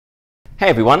Hey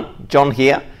everyone, John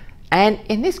here, and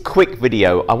in this quick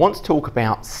video I want to talk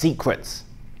about secrets.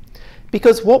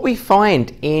 Because what we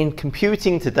find in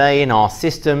computing today in our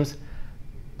systems,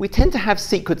 we tend to have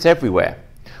secrets everywhere.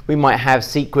 We might have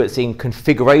secrets in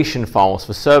configuration files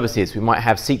for services, we might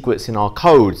have secrets in our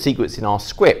code, secrets in our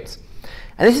scripts.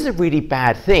 And this is a really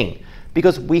bad thing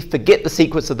because we forget the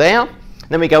secrets are there,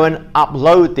 then we go and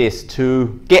upload this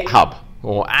to GitHub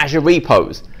or Azure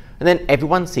repos. And then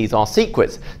everyone sees our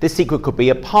secrets. This secret could be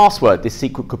a password. This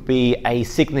secret could be a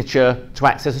signature to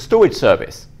access a storage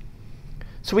service.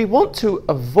 So we want to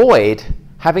avoid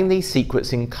having these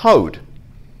secrets in code.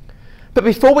 But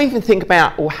before we even think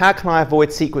about, well, how can I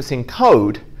avoid secrets in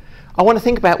code, I want to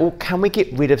think about, well, can we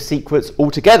get rid of secrets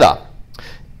altogether?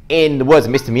 In the words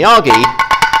of Mr. Miyagi,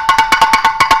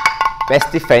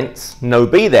 best defense, no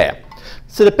be there.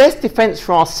 So the best defense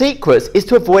for our secrets is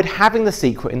to avoid having the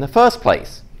secret in the first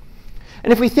place.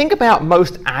 And if we think about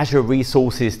most Azure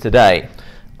resources today,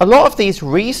 a lot of these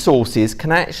resources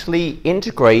can actually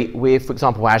integrate with, for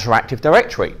example, Azure Active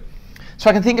Directory.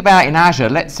 So I can think about in Azure,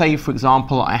 let's say, for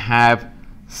example, I have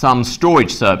some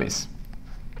storage service.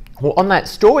 Well, on that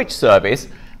storage service,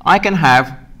 I can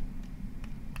have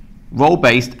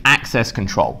role-based access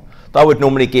control. I would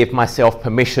normally give myself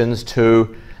permissions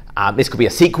to, this could be a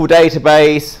SQL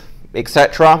database,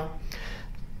 etc.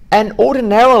 And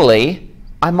ordinarily,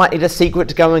 I might need a secret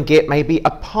to go and get maybe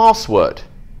a password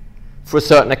for a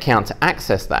certain account to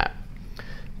access that.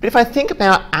 But if I think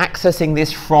about accessing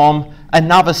this from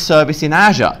another service in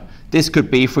Azure, this could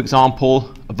be, for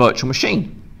example, a virtual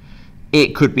machine.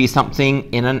 It could be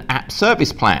something in an app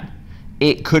service plan.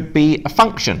 It could be a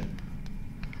function,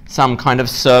 some kind of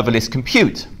serverless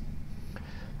compute.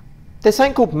 There's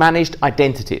something called managed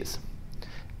identities.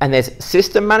 And there's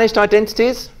system managed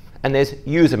identities and there's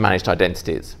user managed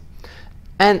identities.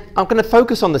 And I'm going to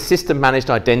focus on the system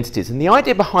managed identities. And the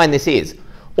idea behind this is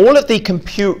all of the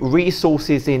compute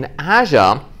resources in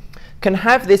Azure can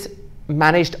have this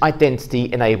managed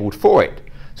identity enabled for it.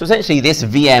 So essentially this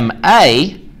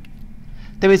VMA,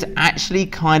 there is actually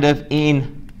kind of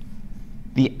in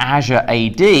the Azure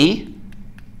AD,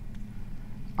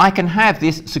 I can have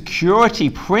this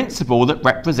security principal that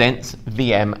represents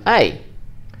VMA.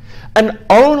 And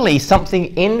only something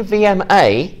in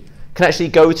VMA can actually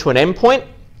go to an endpoint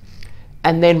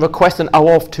and then request an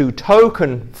OAuth 2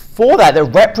 token for that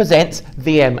represents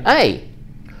VMA.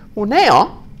 Well,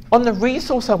 now, on the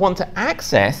resource I want to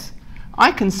access,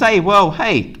 I can say, well,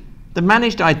 hey, the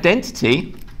managed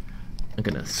identity, I'm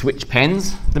going to switch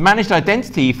pens, the managed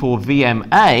identity for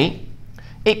VMA,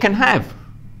 it can have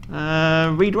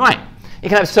read-write. It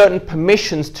can have certain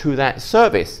permissions to that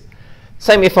service.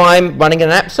 Same if I'm running an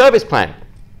app service plan,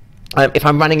 if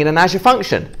I'm running in an Azure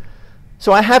function.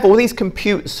 So I have all these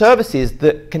compute services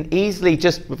that can easily,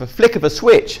 just with a flick of a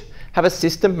switch, have a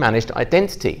system managed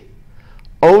identity.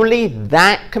 Only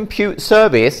that compute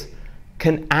service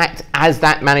can act as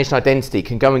that managed identity,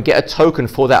 can go and get a token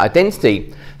for that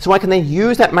identity. So I can then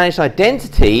use that managed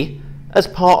identity as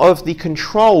part of the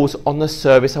controls on the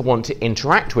service I want to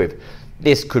interact with.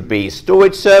 This could be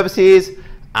storage services,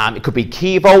 it could be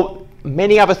Key Vault,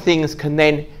 many other things can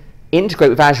then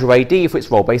integrate with Azure AD for its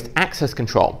role-based access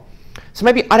control. So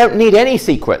maybe I don't need any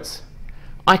secrets.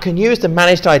 I can use the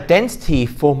managed identity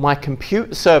for my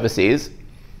compute services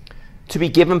to be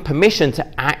given permission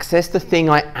to access the thing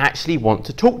I actually want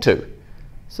to talk to.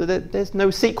 So that there's no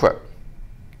secret.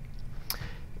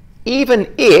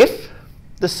 Even if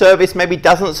the service maybe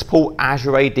doesn't support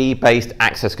Azure AD-based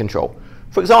access control.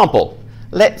 For example,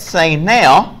 let's say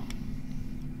now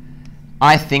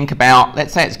I think about,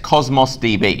 let's say it's Cosmos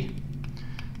DB.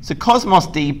 So Cosmos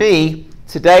DB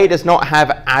today does not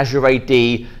have Azure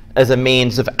AD as a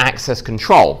means of access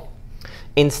control.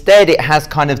 Instead, it has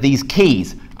kind of these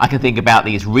keys. I can think about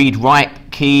these read-write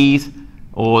keys,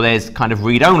 or there's kind of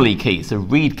read-only keys, so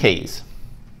read keys.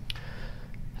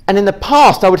 And in the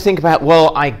past, I would think about,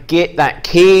 well, I get that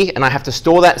key and I have to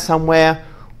store that somewhere,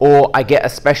 or I get a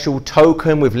special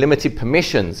token with limited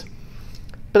permissions.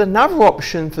 But another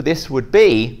option for this would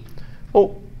be,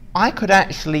 well, I could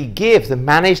actually give the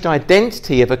managed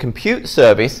identity of a compute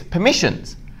service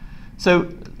permissions. So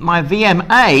my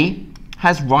VMA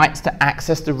has rights to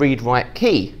access the read-write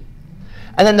key.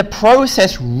 And then the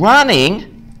process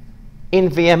running in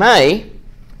VMA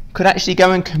could actually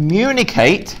go and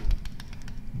communicate,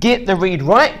 get the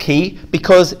read-write key,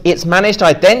 because its managed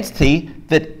identity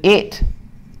that it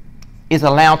is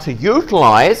allowed to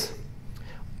utilize,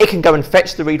 it can go and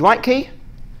fetch the read-write key,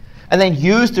 and then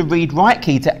use the read-write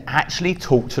key to actually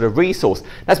talk to the resource.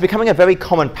 That's becoming a very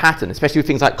common pattern, especially with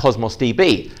things like Cosmos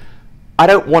DB. I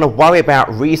don't want to worry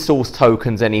about resource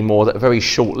tokens anymore that are very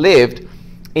short-lived.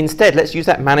 Instead, let's use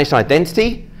that managed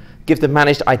identity, give the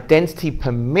managed identity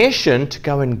permission to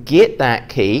go and get that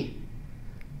key,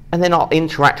 and then I'll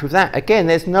interact with that. Again,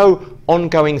 there's no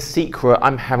ongoing secret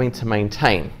I'm having to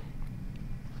maintain.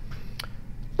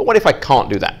 But what if I can't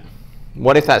do that?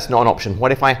 What if that's not an option?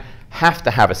 What if I have to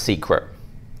have a secret?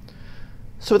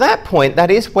 So at that point,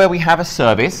 that is where we have a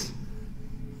service.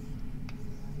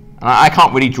 I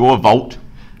can't really draw a vault,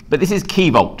 but this is Key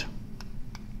Vault.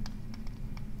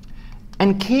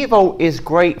 And Key Vault is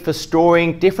great for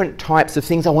storing different types of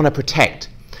things I want to protect.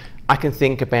 I can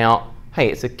think about,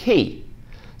 hey, it's a key,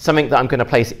 something that I'm going to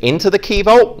place into the Key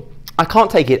Vault. I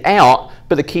can't take it out,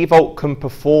 but the Key Vault can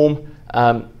perform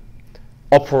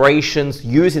operations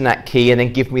using that key and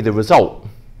then give me the result.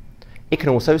 It can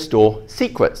also store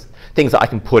secrets, things that I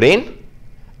can put in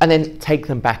and then take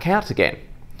them back out again.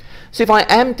 So if I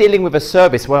am dealing with a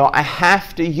service where I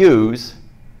have to use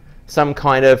some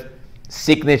kind of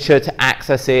signature to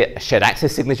access it, a shared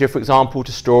access signature, for example,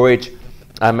 to storage,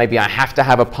 maybe I have to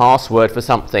have a password for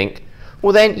something,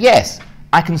 well then, yes,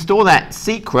 I can store that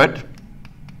secret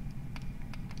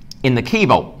in the Key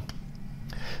Vault.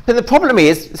 But the problem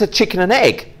is, it's a chicken and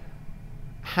egg.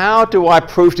 How do I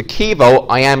prove to Key Vault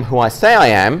I am who I say I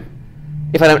am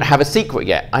if I don't have a secret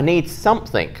yet? I need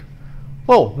something.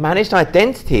 Well, managed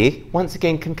identity, once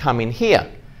again, can come in here.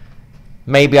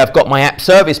 Maybe I've got my app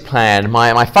service plan,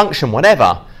 my function,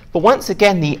 whatever. But once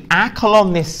again, the ACL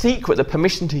on this secret, the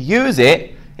permission to use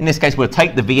it, in this case, we'll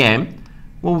take the VM.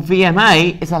 Well,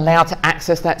 VMA is allowed to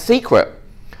access that secret.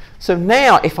 So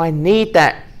now, if I need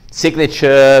that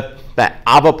signature, that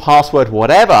other password,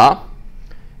 whatever,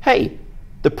 hey,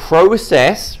 the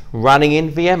process running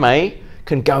in VMA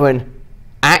can go and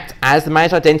act as the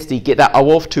managed identity, get that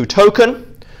OAuth2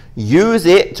 token, use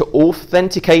it to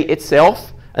authenticate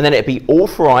itself, and then it'd be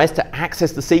authorized to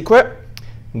access the secret,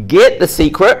 get the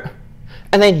secret,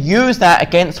 and then use that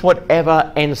against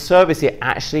whatever end service it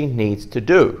actually needs to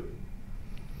do.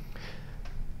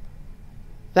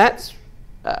 That's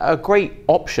a great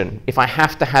option if I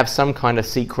have to have some kind of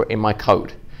secret in my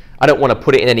code. I don't want to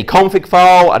put it in any config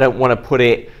file, I don't want to put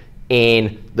it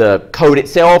in the code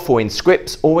itself or in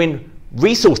scripts or in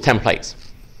resource templates.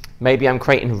 Maybe I'm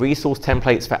creating resource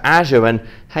templates for Azure and,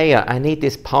 hey, I need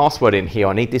this password in here,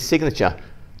 I need this signature.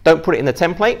 Don't put it in the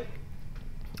template.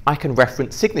 I can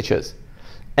reference signatures.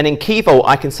 And in Key Vault,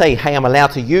 I can say, hey, I'm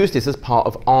allowed to use this as part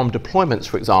of ARM deployments,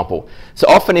 for example. So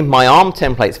often in my ARM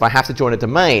templates, if I have to join a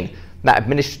domain, that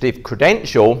administrative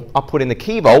credential, I'll put in the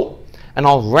Key Vault and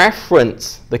I'll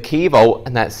reference the Key Vault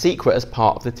and that secret as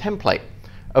part of the template,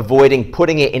 avoiding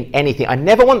putting it in anything. I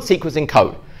never want secrets in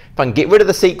code. If I can get rid of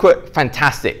the secret,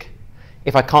 fantastic.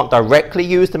 If I can't directly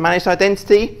use the managed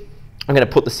identity, I'm going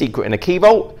to put the secret in a Key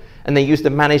Vault and then use the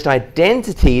managed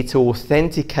identity to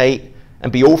authenticate and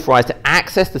be authorized to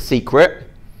access the secret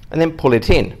and then pull it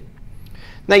in.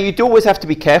 Now, you do always have to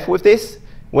be careful with this.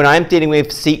 When I'm dealing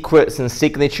with secrets and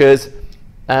signatures,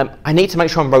 I need to make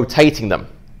sure I'm rotating them.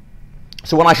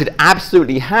 So what I should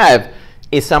absolutely have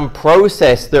is some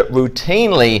process that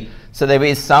routinely, so there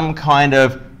is some kind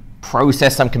of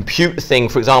process, some compute thing,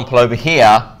 for example, over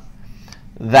here,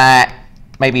 that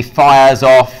maybe fires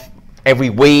off every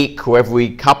week or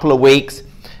every couple of weeks,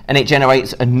 and it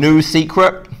generates a new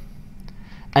secret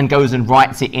and goes and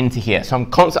writes it into here. So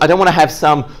I don't want to have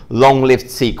some long-lived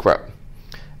secret.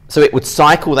 So it would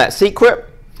cycle that secret.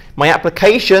 My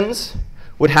applications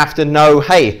would have to know,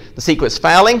 hey, the secret's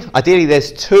failing. Ideally,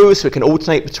 there's two, so it can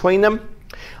alternate between them.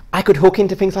 I could hook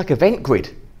into things like Event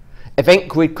Grid. Event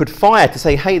Grid could fire to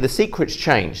say, hey, the secret's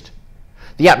changed.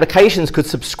 The applications could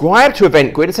subscribe to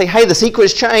Event Grid and say, hey, the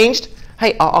secret's changed.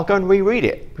 Hey, I'll go and reread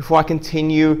it before I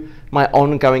continue my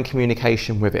ongoing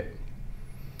communication with it.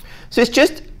 So it's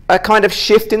just a kind of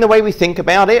shift in the way we think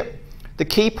about it. The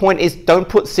key point is don't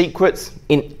put secrets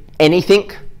in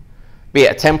anything, be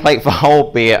it a template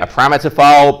file, be it a parameter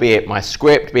file, be it my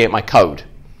script, be it my code.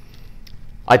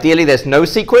 Ideally, there's no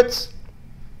secrets.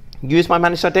 Use my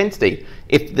managed identity.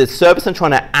 If the service I'm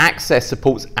trying to access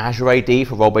supports Azure AD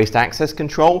for role-based access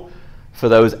control for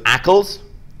those ACLs,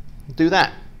 do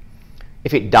that.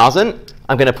 If it doesn't,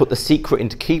 I'm going to put the secret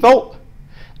into Key Vault,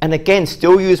 and again,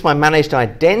 still use my managed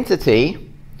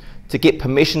identity to get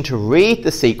permission to read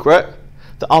the secret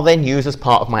that I'll then use as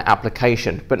part of my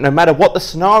application. But no matter what the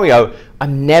scenario,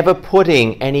 I'm never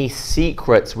putting any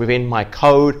secrets within my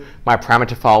code, my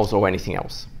parameter files, or anything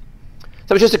else.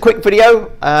 So it's just a quick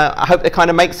video. I hope that kind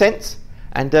of makes sense,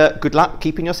 and good luck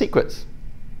keeping your secrets.